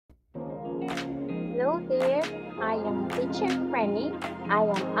there, I am teacher Ferni. I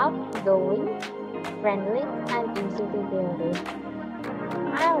am outgoing, friendly, and easy to deal with.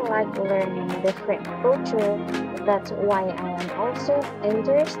 I like learning different culture. That's why I am also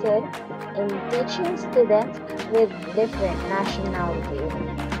interested in teaching students with different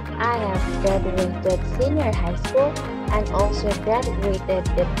nationalities. I have graduated senior high school and also graduated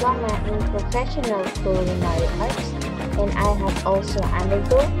diploma in professional culinary arts, and I have also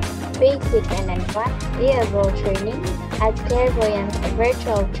undergone basic and advanced ESL training at clairvoyance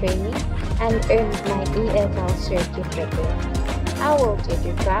virtual training and earned my ESL certificate. I will teach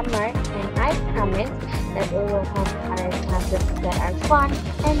you grammar, and I promise that it will have our classes that are fun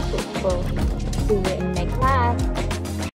and fruitful. See you in my class.